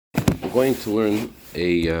going to learn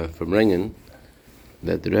from Rengen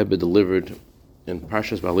that the Rebbe delivered in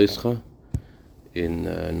Parshas Ba'alescha in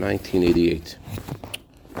 1988.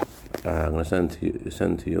 I'm going to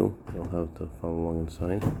send it to you. You'll have to follow along and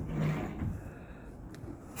sign.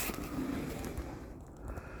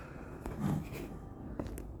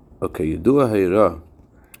 Okay, Yedua Hayira.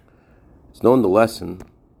 It's known the lesson,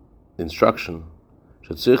 the instruction. You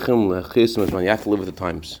have to live with the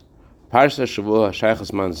times. Parsha Shavua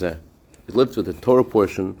Shaychas Manzeh. It lives with the Torah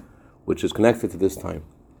portion, which is connected to this time.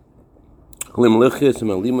 We're supposed to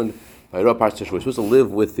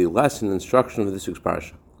live with the lesson and instruction of this week's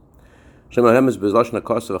parsha.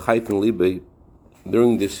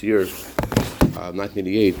 During this year,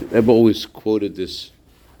 1988, Rebbe always quoted this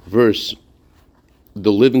verse: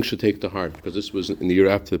 "The living should take to heart," because this was in the year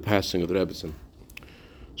after the passing of the Rebbetzin.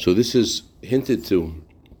 So this is hinted to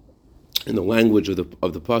in the language of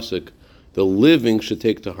the pasuk. The living should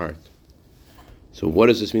take to heart. So what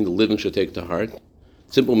does this mean? The living should take to heart.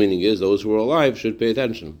 Simple meaning is those who are alive should pay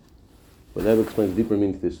attention. But Rebbe explains deeper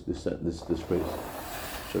meaning to this phrase.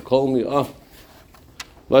 Should call me up.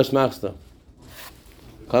 Los Master.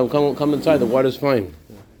 Come inside. The water's fine.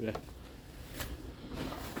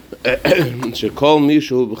 Should call me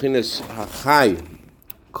shu b'chinas hachai.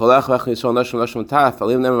 Kolach v'achnisol nashim nashim taf.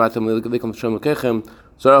 Alim nem v'atem likom shem kechem.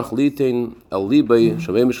 Zorach litin el libay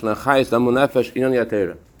shavei mishna chayis damu nefesh inan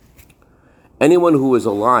yatera. Anyone who is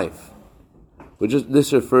alive,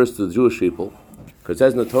 this refers to the Jewish people, because it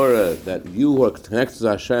says in the Torah that you who are connected to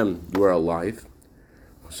Hashem, you are alive.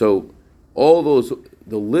 So the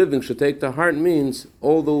living should take to heart means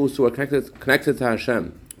all those who are connected to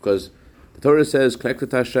Hashem, because the Torah says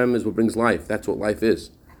connected to Hashem is what brings life. That's what life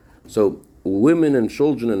is. So women and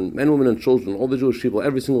children, and men, women and children, all the Jewish people,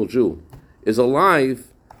 every single Jew is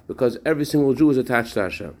alive because every single Jew is attached to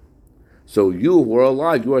Hashem. So you who are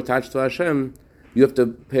alive, you are attached to Hashem, you have to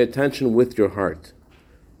pay attention with your heart.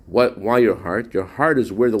 Why your heart? Your heart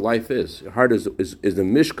is where the life is. Your heart is the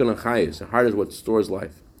Mishkan HaChayis. Your heart is what stores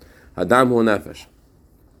life. Adam hu nefesh.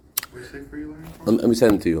 Which safer you learning? Let me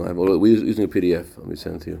send it to you. We're using a PDF. Let me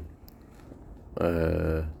send it to you.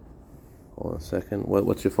 Hold on a second.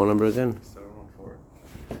 What's your phone number again?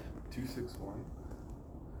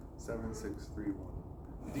 714-261-7631.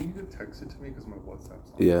 Do you need to text it to me because my WhatsApp's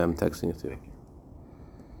on? Yeah, I'm texting it to you.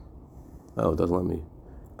 Oh, it doesn't let me.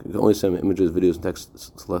 You can only send me images, videos, and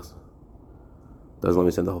text less. Doesn't let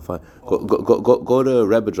me send the whole file. Go to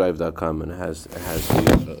rebbedrive.com and it has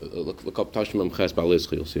look up Tashma Mches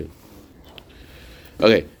Ba'alescha, you'll see it.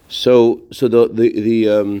 Okay, so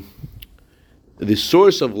the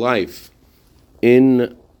source of life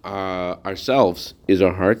in ourselves is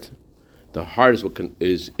our heart. The heart is what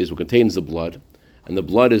contains the blood, and the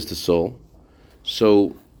blood is the soul.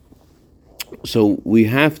 So we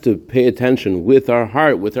have to pay attention with our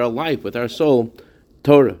heart, with our life, with our soul,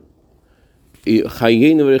 Torah.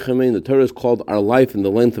 The Torah is called our life in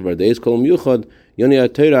the length of our days.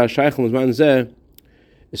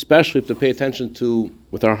 Especially if to pay attention to,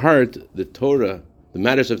 with our heart, the Torah, the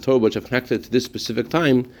matters of Torah which are connected to this specific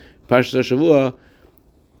time, Parshas Shavua,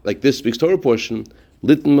 like this week's Torah portion,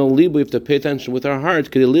 we have to pay attention with our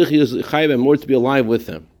heart, more to be alive with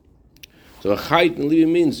them. So chayit and libi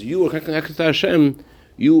means you are connected to Hashem.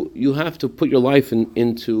 You have to put your life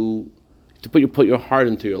into put your heart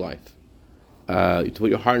into your life. To put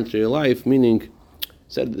your heart into your life, meaning,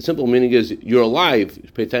 the simple meaning is you're alive. You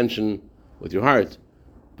pay attention with your heart,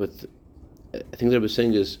 but I think the Rebbe is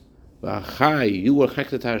saying is, you are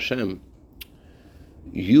connected to Hashem.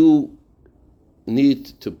 You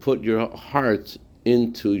need to put your heart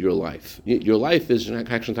into your life. Your life is an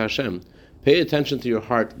connection to Hashem. Pay attention to your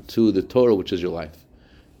heart, to the Torah, which is your life.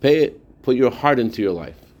 Put your heart into your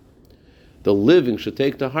life. The living should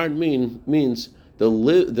take to heart means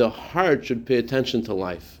the heart should pay attention to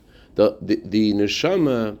life. The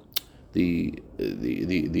neshama, the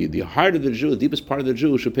heart of the Jew, the deepest part of the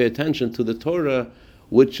Jew, should pay attention to the Torah,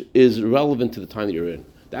 which is relevant to the time that you're in.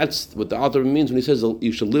 That's what the author means when he says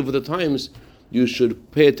you should live with the times. You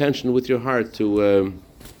should pay attention with your heart to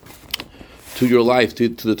your life, to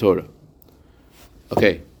the Torah.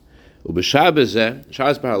 Okay. Since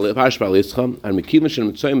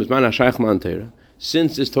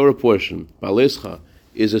this Torah portion, Ba'alescha,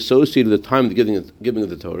 is associated with the time of the giving of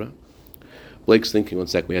the Torah, Blake's thinking, one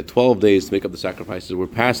sec, we had 12 days to make up the sacrifices. We're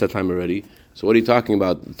past that time already. So what are you talking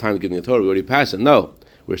about, the time of giving the Torah? We already passed it. No.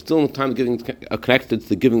 We're still in the time of giving, connected to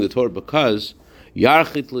the giving of the Torah because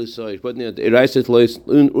Yarchit L'Isai, but Eraisit L'Isai,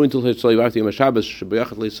 Until L'Isai, Varti Yom HaShabbos,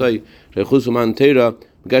 Shebayachat L'Isai, Sheichus Man Teira,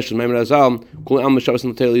 Begesh L'Meimer Azal, Kul Am HaShabbos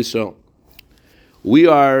L'Teira L'Yisrael. We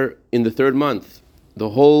are in the third month. the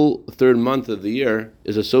whole third month of the year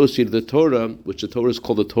is associated with the Torah, which the Torah is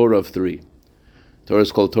called the Torah of three. Torah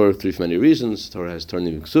is called Torah of three for many reasons. Torah has Torah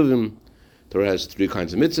Ksuvim. Torah has three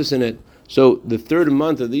kinds of mitzvahs in it. So the third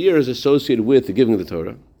month of the year is associated with the giving of the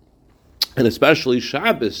Torah. And especially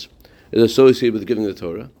Shabbos is associated with the giving of the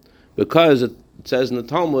Torah, because it says in the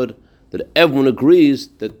Talmud that everyone agrees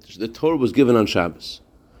that the Torah was given on Shabbos.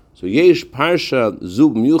 So Yesh Parsha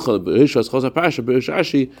Zub Myuchal Berishas Chosa Parsha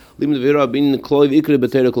Berishashi Lim Devira Bin Kloiv Ikre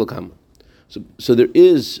B'Teira Kolakam. So there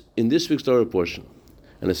is in this week's Torah portion,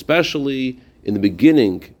 and especially in the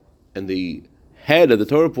beginning and the head of the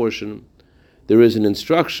Torah portion, there is an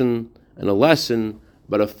instruction and a lesson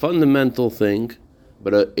about a fundamental thing,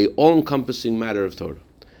 but a all-encompassing matter of Torah.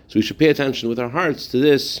 So we should pay attention with our hearts to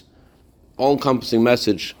this all-encompassing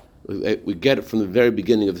message we get it from the very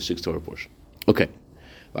beginning of the sixth Torah portion. Okay.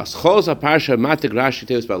 In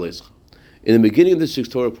the beginning of the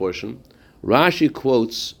sixth Torah portion, Rashi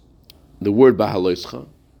quotes the word Bahaloischa.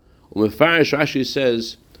 Rashi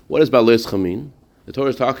says, what does Bahaloischa mean? The Torah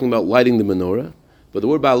is talking about lighting the menorah, but the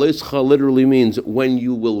word Bahaloischa literally means when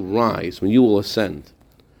you will rise, when you will ascend.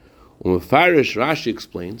 Rashi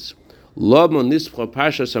explains,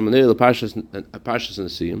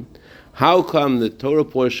 how come the Torah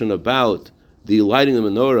portion about the lighting of the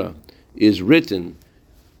menorah is written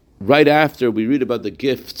right after we read about the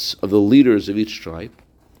gifts of the leaders of each tribe?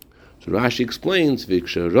 So Rashi explains,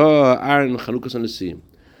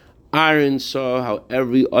 Aaron saw how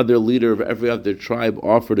every other leader of every other tribe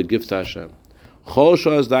offered a gift to Hashem.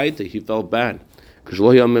 He felt bad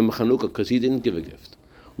because he didn't give a gift.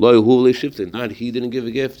 Not he didn't give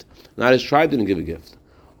a gift, not his tribe didn't give a gift.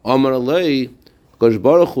 Amar Alei,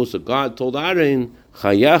 so God told Aaron,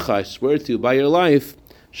 I swear to you by your life,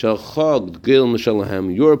 your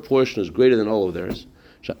portion is greater than all of theirs.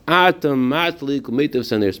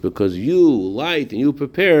 Because you light and you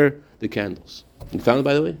prepare the candles. You found it,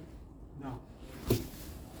 by the way? No.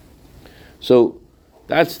 So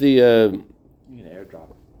that's the. You can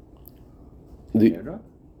airdrop it. The Airdrop?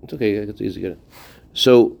 It's okay. It's easy to get it.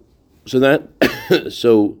 So that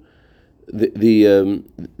the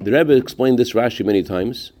Rebbe explained this Rashi many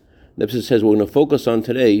times. The Rebbe says what we're going to focus on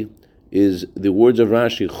today is the words of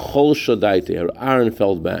Rashi, Chol Shadaite, or Aaron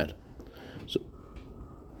felt bad. So,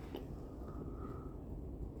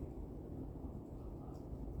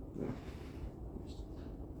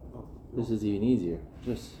 This is even easier.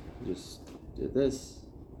 Just do this.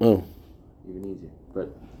 oh, Even easier.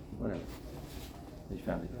 But whatever. You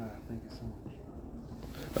found it. Thank you so much.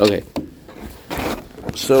 okay.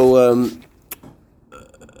 So,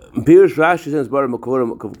 Pirish Rashi says, what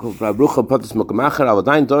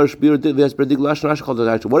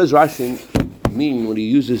does Rashi mean when he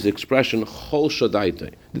uses the expression Chol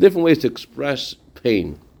Shadaite? The different ways to express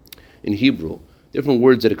pain in Hebrew, different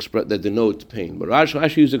words that denote pain. But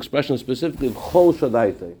Rashi uses the expression specifically of Chol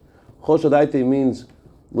Shadaite. Chol Shadaite means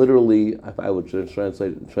literally, if I would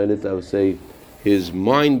translate it, I would say, his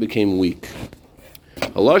mind became weak.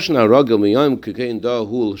 Halashon haragel miyam kekein da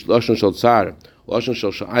hu lashon shel tsar, lashon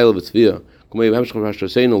shel sha'ayel v'tzvia, kumei v'hemshach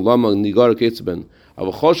v'hashtaseinu lama nigar ketzben.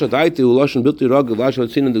 Avachol shadaiti hu lashon bilti ragel lashon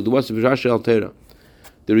tzinin the duwas v'shashi altera.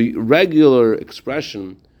 The regular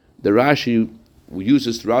expression that Rashi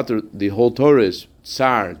uses throughout the whole Torah is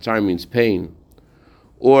tsar. Tsar means pain,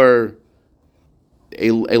 or a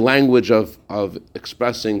language of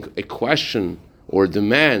expressing a question or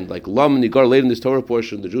demand, like Lam Nigara. Later in this Torah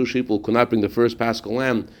portion, the Jewish people could not bring the first Paschal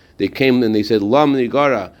lamb. They came and they said, Lam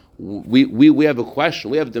Nigara, we have a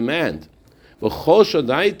question, we have a demand. But Chol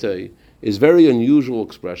Shadaite is very unusual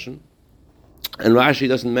expression, and Rashi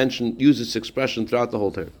doesn't use this expression throughout the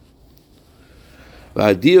whole Torah.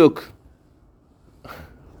 Diuk,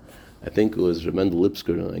 I think it was Mendel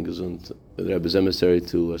Lipsker, the Rebbe's emissary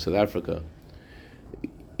to South Africa.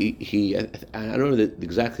 He I don't know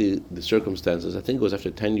exactly the circumstances. I think it was after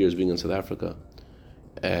 10 years being in South Africa,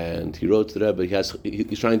 and he wrote to the Rebbe.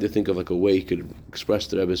 He's trying to think of like a way he could express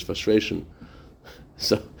the Rebbe's frustration.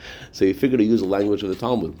 So he figured to use the language of the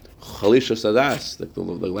Talmud, Chalisha Sadas, like the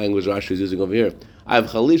language Rashi is using over here. I have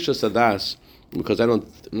Chalisha Sadas because I'm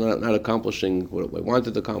not accomplishing what I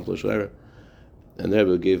wanted to accomplish, whatever. And the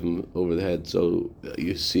Rebbe gave him over the head. So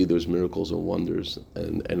you see there's miracles and wonders,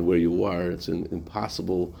 and where you are, it's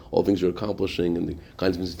impossible, all things you're accomplishing and the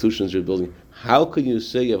kinds of institutions you're building. How can you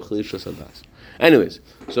say you have Chalisha Sadas? Anyways,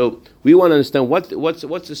 so we want to understand what's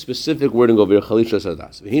the specific wording over here, Chalisha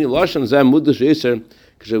Sadas.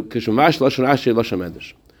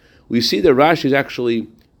 We see that Rashi is actually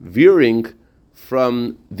veering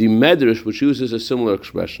from the Medrash, which uses a similar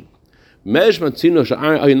expression.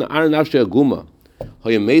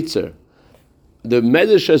 the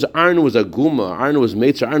Medrash says Aaron was a guma, Aaron was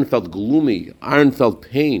Meitzer, Aaron felt gloomy, Aaron felt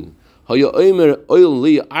pain.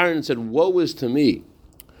 Aaron said, woe is to me.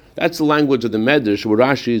 That's the language of the Medrash where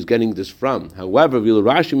Rashi is getting this from. However,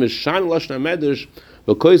 Rashi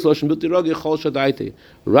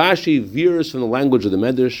veers from the language of the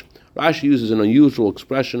Medrash. Rashi uses an unusual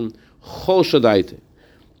expression, chol shadaite.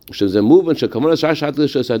 שזה מובן שכמונס רש"י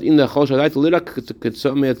שעד אין חול שדאית לירק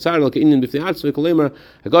כצום מהצער לא כאינן בפני עצמו כלומר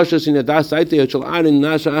הגושש אין הדס דייטה של ארין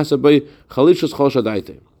נעשה עשה בי חלישוס חול שדאית.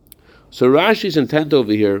 So Rashi's intent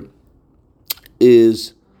over here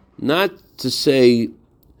is not to say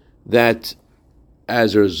that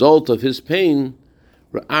as a result of his pain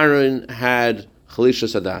Aaron had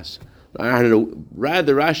chalishus hadas.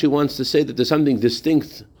 Rather Rashi wants to say that there's something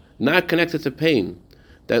distinct, not connected to pain,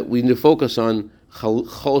 that we need to focus on chol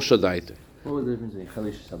shadaita. What was the difference between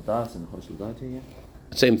Chalishus Hadas and Chol Shadaita again?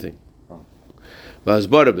 Same thing.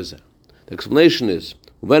 The explanation is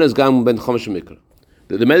when is gam ben chomesh mikra.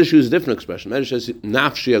 The Medrash uses a different expression. The Medrash says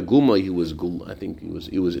nafshi aguma. He was gul. I think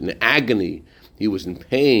he was in agony. He was in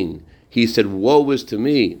pain. He said, "Woe is to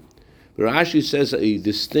me." But Rashi says a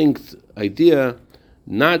distinct idea,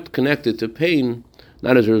 not connected to pain,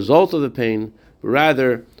 not as a result of the pain, but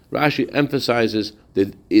rather Rashi emphasizes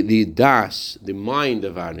the das, the mind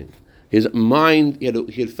of Aaron. His mind, he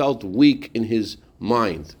had felt weak in his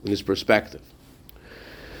mind, in his perspective.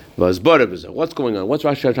 What's going on? What's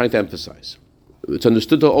Rashi trying to emphasize? It's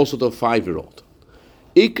understood also to a 5-year-old.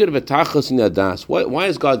 Why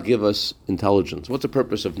does God give us intelligence? What's the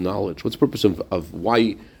purpose of knowledge? What's the purpose of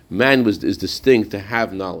why man is distinct to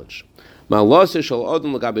have knowledge? The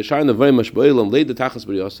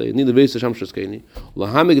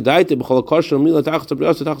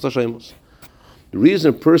reason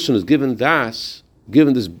a person is given this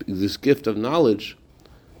gift of knowledge,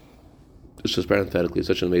 it's just parenthetically, it's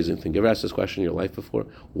such an amazing thing. You ever asked this question in your life before?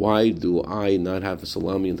 Why do I not have a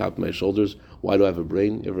salami on top of my shoulders? Why do I have a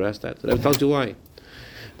brain? You ever asked that? Did I ever tell you why?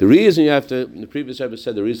 The reason you have to, the previous Rebbe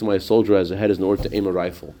said, the reason why a soldier has a head is in order to aim a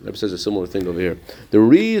rifle. Rebbe says a similar thing over here. The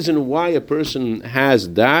reason why a person has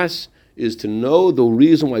das is to know the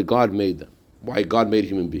reason why God made them, why God made a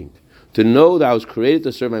human being. To know that I was created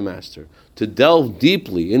to serve my master. To delve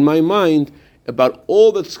deeply in my mind about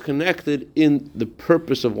all that's connected in the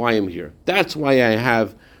purpose of why I'm here. That's why I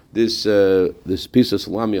have this piece of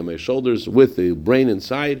salami on my shoulders with the brain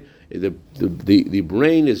inside. The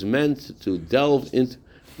brain is meant to delve into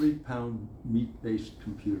 3-pound meat-based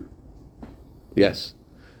computer. Yes.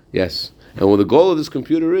 And what the goal of this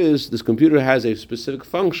computer has a specific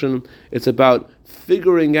function. It's about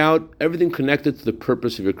figuring out everything connected to the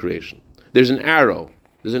purpose of your creation. There's an arrow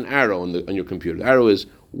on your computer. The arrow is,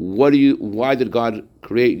 why did God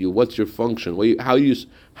create you? What's your function? How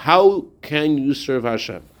can you serve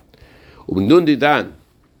Hashem?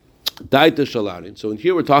 So in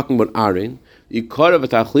here we're talking about Aaron.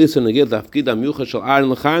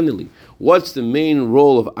 What's the main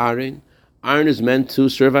role of Aaron? Aaron is meant to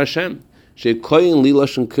serve Hashem. The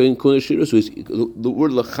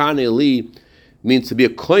word lachane li means to be a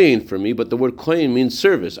kohen for me, but the word kohen means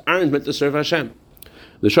service. Aaron is meant to serve Hashem.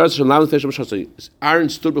 Aaron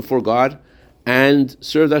stood before God and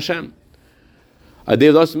served Hashem.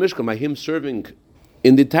 By him serving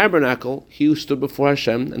in the tabernacle, he stood before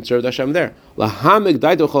Hashem and served Hashem there. So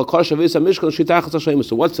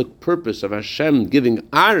what's the purpose of Hashem giving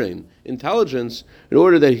Aaron intelligence in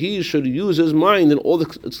order that he should use his mind and all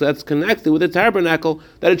that's connected with the tabernacle,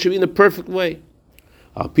 that it should be in the perfect way?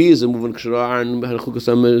 And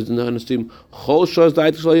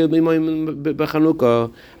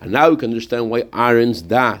now we can understand why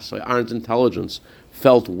Aaron's intelligence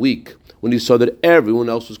felt weak when he saw that everyone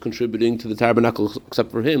else was contributing to the tabernacle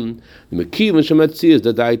except for him.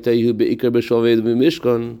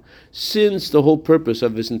 Since the whole purpose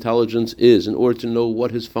of his intelligence is in order to know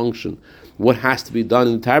what his function, what has to be done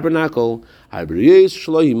in the tabernacle, since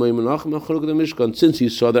he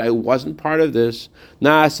saw that I wasn't part of this,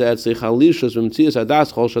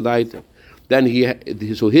 then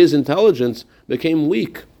his intelligence became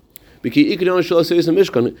weak. What's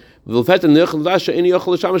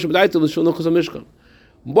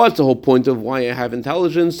the whole point of why I have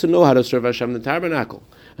intelligence? To know how to serve Hashem in the tabernacle.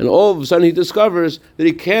 And all of a sudden he discovers that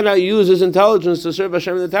he cannot use his intelligence to serve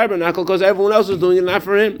Hashem in the tabernacle because everyone else is doing it, not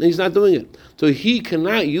for him, and he's not doing it. So he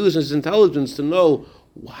cannot use his intelligence to know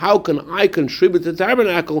how can I contribute to the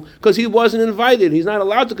tabernacle, because he wasn't invited. He's not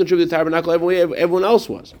allowed to contribute to the tabernacle every way everyone else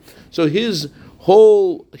was. So his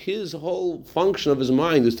whole function of his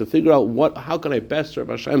mind is to figure out how can I best serve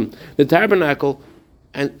Hashem, the tabernacle,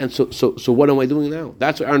 and so what am I doing now?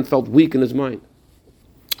 That's why Aaron felt weak in his mind.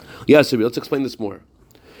 Yes, let's explain this more.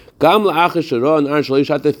 Gam la'achar shara an Aaron shelo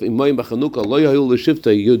yishatef imoyim b'chanukah lo yahayu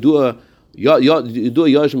l'shivta yodua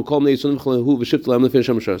yashim kol mnei yisunim v'chalehu v'shivta la'am l'fin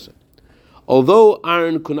Hashem Asher. Although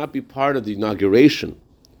Aaron could not be part of the inauguration,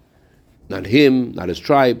 not him, not his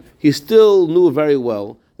tribe, he still knew very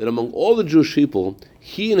well that among all the Jewish people,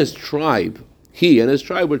 he and his tribe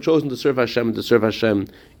were chosen to serve Hashem and to serve Hashem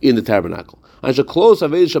in the tabernacle. He knew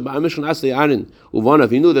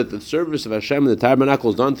that the service of Hashem in the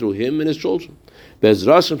tabernacle is done through him and his children. With the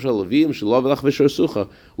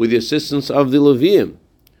assistance of the Leviim,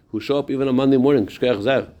 who show up even on Monday morning.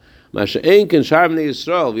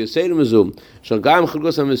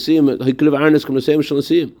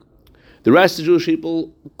 The rest of the Jewish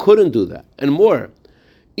people couldn't do that. And more,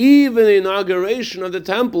 even the inauguration of the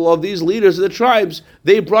temple of these leaders of the tribes,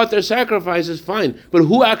 they brought their sacrifices, fine. But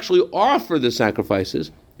who actually offered the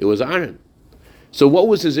sacrifices? It was Aaron. So what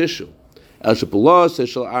was his issue? His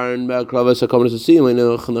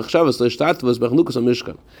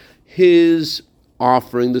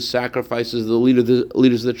offering the sacrifices of the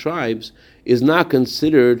leaders of the tribes is not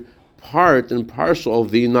considered part and parcel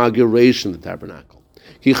of the inauguration of the tabernacle.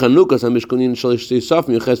 What's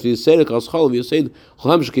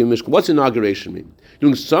inauguration mean?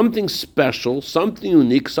 Doing something special, something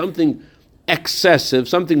unique, something excessive,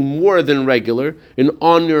 something more than regular, in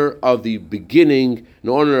honor of the beginning, in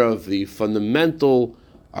honor of the fundamental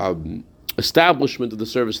establishment of the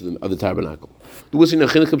service of the tabernacle.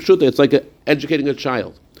 It's like educating a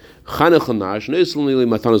child.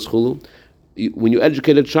 When you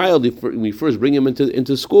educate a child, when you first bring him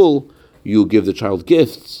into school, you give the child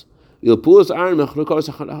gifts. So what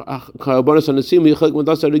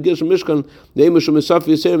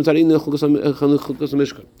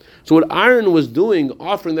Aaron was doing,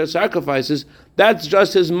 offering their sacrifices, that's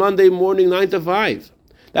just his Monday morning 9 to 5.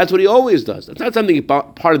 That's what he always does. That's not something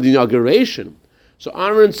part of the inauguration. So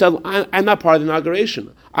Aaron said, I'm not part of the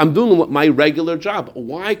inauguration. I'm doing my regular job.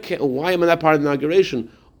 Why am I not part of the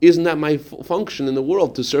inauguration? Isn't that my function in the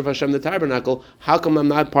world, to serve Hashem in the tabernacle? How come I'm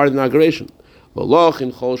not part of the inauguration? And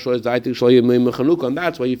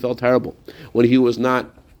that's why he felt terrible when he was not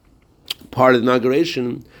part of the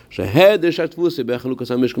inauguration. The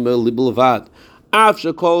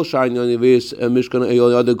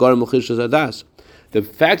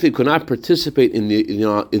fact that he could not participate in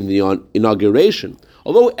the inauguration,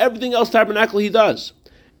 although everything else tabernacle he does.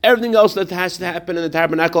 Everything else that has to happen in the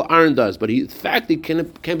tabernacle, Aaron does. But the fact that he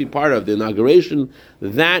can't be part of the inauguration,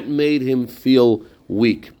 that made him feel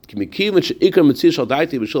weak. Because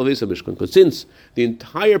since the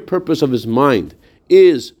entire purpose of his mind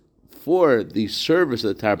is for the service of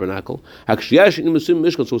the tabernacle,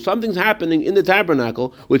 so something's happening in the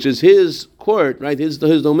tabernacle, which is his court, right? His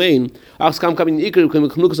domain. Something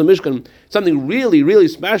really, really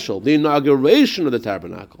special. The inauguration of the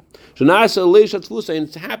tabernacle. And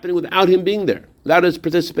it's happening without him being there, without his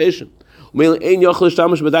participation. So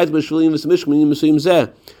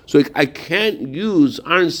I can't use,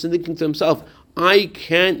 Aaron's thinking to himself, I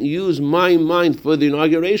can't use my mind for the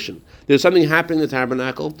inauguration. There's something happening in the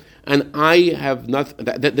tabernacle, and I have nothing.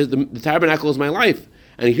 The tabernacle is my life,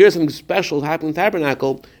 and here's something special happening in the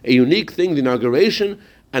tabernacle, a unique thing, the inauguration,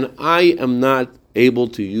 and I am not able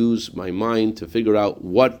to use my mind to figure out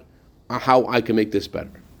how I can make this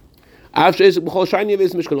better.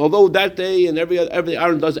 Although that day and every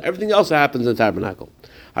Aaron does everything else that happens in the tabernacle.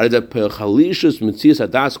 And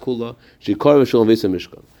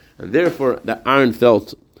therefore, that Aaron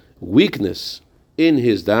felt weakness in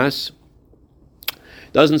his das.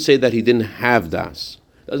 Doesn't say that he didn't have das.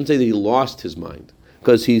 Doesn't say that he lost his mind,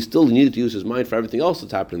 because he still needed to use his mind for everything else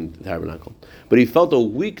that's happening in the tabernacle. But he felt a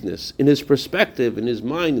weakness in his perspective, in his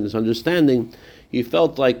mind, in his understanding. He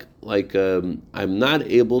felt like I'm not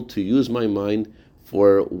able to use my mind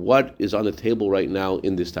for what is on the table right now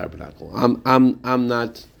in this tabernacle. I'm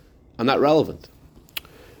not relevant.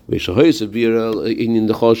 You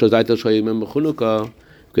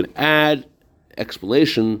could add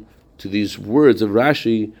explanation to these words of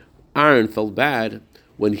Rashi. Aaron felt bad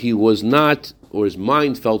when he was not, or his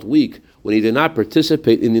mind felt weak when he did not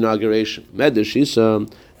participate in the inauguration. Medrash Isa,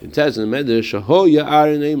 it says in Medrash, Shahoya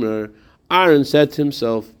Aaron Eimer, Aaron said to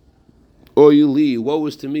himself, Oyuli, woe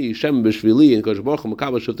is to me, Shem B'Shvili, and Kodesh Baruch Hu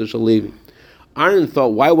Makabel Shuvta Shel Levi. Aaron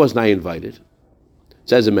thought, why wasn't I invited? It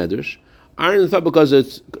says in Medrash, Aaron thought because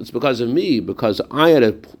it's because of me, because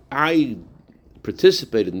I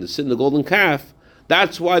participated in the sin of the golden calf.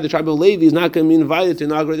 That's why the tribe of Levi is not going to be invited to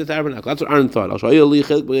inaugurate the tabernacle. That's what Aaron thought. I'll show you a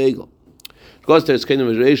chilek b'egel. Because there's kind of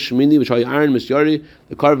a reish shmini, which I Aaron misyari,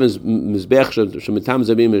 the carving mizbech shemitam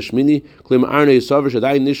zabim shmini. Klim Aaron yisaver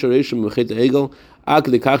shadai nishar reishim mechet egel. That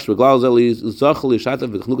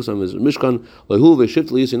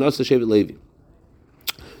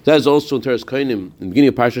is also in Teres Kohanim, in the beginning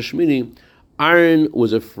of Parsha Shmini. Aaron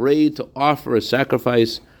was afraid to offer a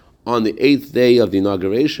sacrifice on the 8th day of the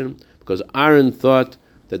inauguration because Aaron thought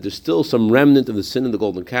that there's still some remnant of the sin of the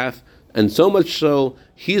golden calf, and so much so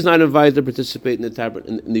he's not invited to participate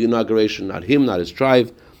in the inauguration, not him, not his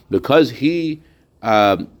tribe, because since he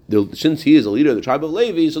is a leader of the tribe of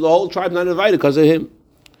Levi, so the whole tribe not invited because of him.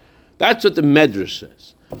 That's what the Medrash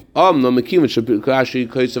says. Rashi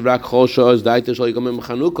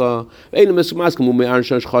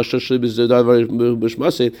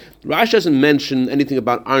doesn't mention anything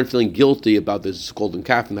about Aaron feeling guilty about this golden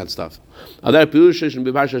calf and that stuff. Rashi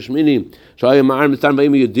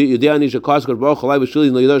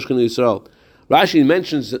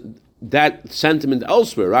mentions that sentiment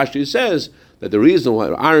elsewhere. Rashi says that the reason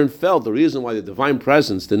why Aaron felt, the reason why the divine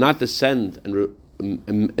presence did not descend in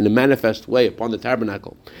a manifest way upon the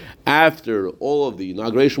tabernacle after all of the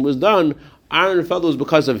inauguration was done, Aaron felt it was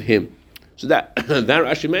because of him. So that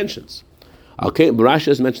Rashi mentions. Okay, but Rashi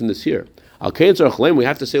has mentioned this here. We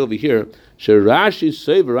have to say over here,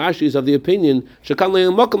 Rashi is of the opinion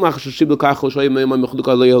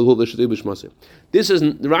this is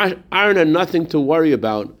Aaron had nothing to worry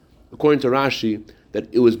about, according to Rashi,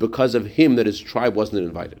 that it was because of him that his tribe wasn't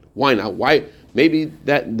invited. Why not? Why? Maybe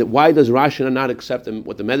why does Rashi not accept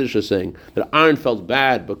what the Medrash is saying? That Aaron felt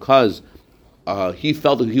bad because he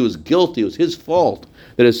felt that he was guilty, it was his fault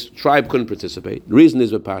that his tribe couldn't participate. The reason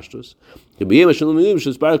is with Pashtus. Let's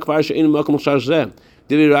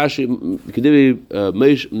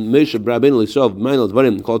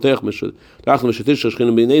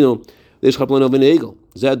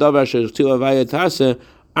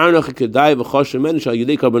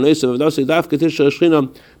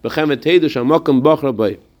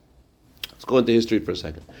go into history for a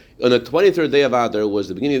second. On the 23rd day of Adar was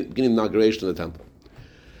the beginning of the inauguration of the temple.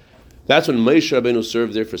 That's when Moshe Rabbeinu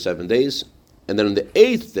served there for 7 days. And then on the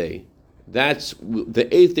 8th day, the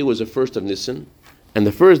 8th day was the first of Nisan. And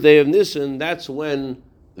the first day of Nisan, that's when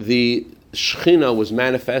the Shekhinah was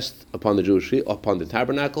manifest upon the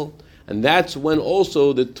tabernacle. And that's when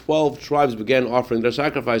also the 12 tribes began offering their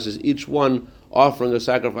sacrifices, each one offering a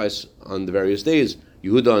sacrifice on the various days.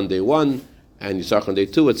 Yehuda on day 1, and Yisachar on day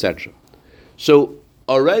 2, etc. So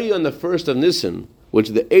already on the first of Nisan, which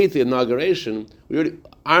is the 8th inauguration,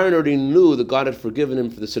 Aaron already knew that God had forgiven him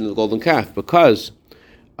for the sin of the golden calf, because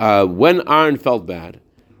when Aaron felt bad,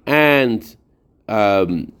 and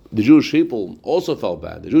the Jewish people also felt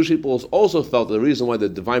bad, the Jewish people also felt that the reason why the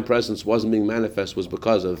divine presence wasn't being manifest was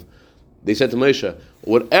because of, they said to Moshe,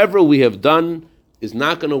 whatever we have done is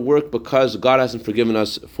not going to work because God hasn't forgiven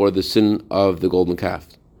us for the sin of the golden calf.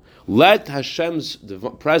 Let Hashem's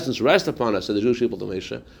presence rest upon us, said the Jewish people to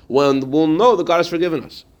Moshe, when we'll know that God has forgiven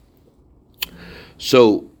us.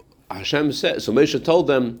 So Moshe told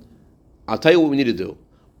them, I'll tell you what we need to do.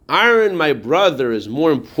 Aaron, my brother, is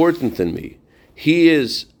more important than me. He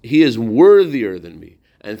is worthier than me.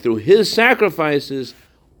 And through his sacrifices,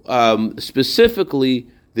 specifically,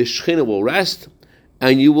 the Shekhinah will rest,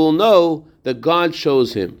 and you will know that God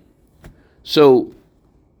chose him. So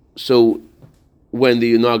when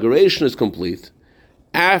the inauguration is complete,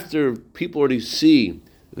 after people already see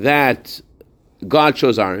that God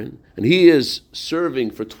chose Aaron, and he is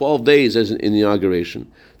serving for 12 days as in the inauguration,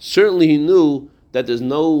 certainly he knew that there's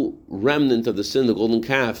no remnant of the sin of the golden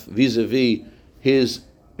calf vis-a-vis his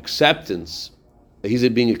acceptance. He's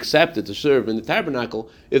being accepted to serve in the tabernacle.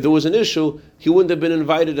 If there was an issue, he wouldn't have been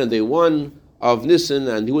invited on day 1 of Nisan,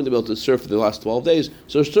 and he wouldn't have been able to serve for the last 12 days.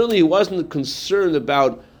 So certainly he wasn't concerned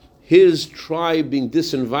about his tribe being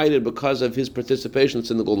disinvited because of his participation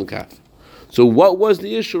in the golden calf. So what was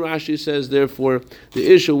the issue? Rashi says, therefore, the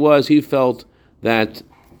issue was he felt that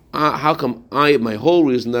how come my whole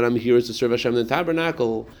reason that I'm here is to serve Hashem in the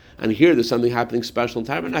tabernacle, and here there's something happening special in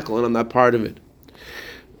the tabernacle, and I'm not part of it.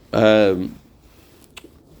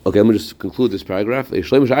 Okay, I'm going to just conclude this paragraph. Because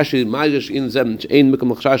because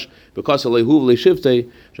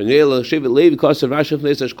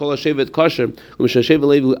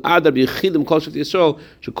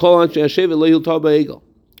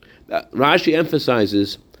Rashi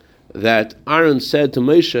emphasizes that Aaron said to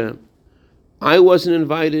Moshe, I wasn't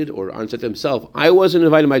invited, or Aaron said to himself, I wasn't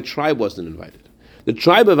invited, my tribe wasn't invited. The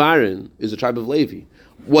tribe of Aaron is the tribe of Levi.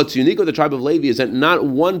 What's unique with the tribe of Levi is that not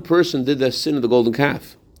one person did the sin of the golden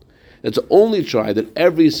calf. It's the only tribe that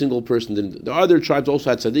every single person didn't. The other tribes also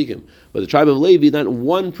had tzaddikim, but the tribe of Levi, not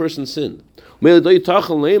one person sinned.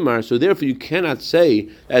 So therefore you cannot say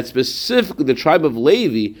that specifically the tribe of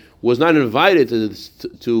Levi was not invited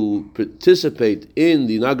to participate in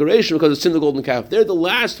the inauguration because of sin of the golden calf. They're the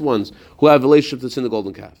last ones who have a relationship to sin of the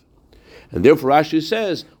golden calf. And therefore Rashi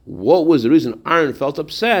says, what was the reason Aaron felt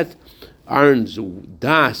upset? Aaron's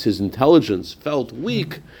das, his intelligence, felt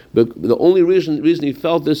weak, but the only reason he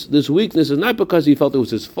felt this weakness is not because he felt it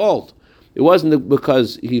was his fault. It wasn't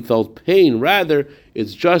because he felt pain. Rather,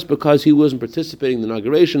 it's just because he wasn't participating in the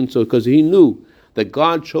inauguration, so because he knew that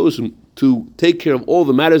God chose him to take care of all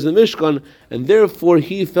the matters in the Mishkan, and therefore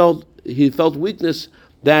he felt weakness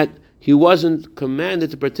that he wasn't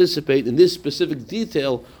commanded to participate in this specific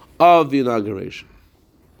detail of the inauguration.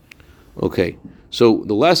 Okay, so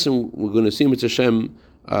the lesson we're going to see Mitzvah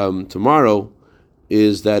Hashem tomorrow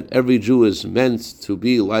is that every Jew is meant to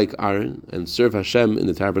be like Aaron and serve Hashem in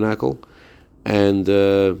the tabernacle. And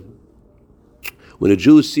when a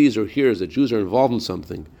Jew sees or hears that Jews are involved in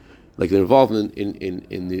something, like they're involved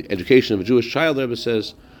in the education of a Jewish child, the Rebbe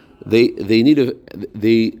says, they need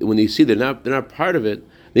to, when they see they're not part of it,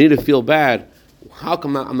 they need to feel bad. How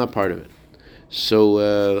come I'm not part of it? So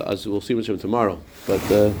as we'll see him tomorrow, but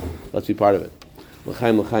let's be part of it.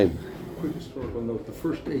 L'chaim, l'chaim. Quick historical note, the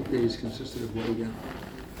first 8 days consisted of what again?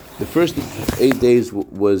 The first 8 days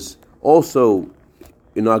was also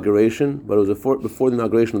inauguration, but it was before the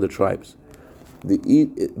inauguration of the tribes.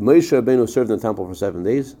 Moshe Rabbeinu served in the temple for 7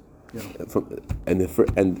 days, and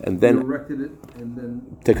then he erected it and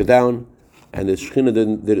then took it down, and the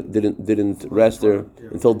Shekhinah didn't rest there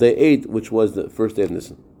until day 8, which was the first day of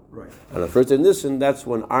Nisan. Right. And on the first day of Nisan, that's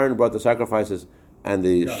when Aaron brought the sacrifices and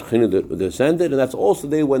the Shekhinah descended, and that's also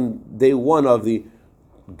day one of the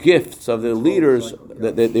gifts of the leaders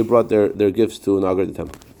that they brought their gifts to inaugurate the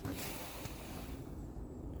temple.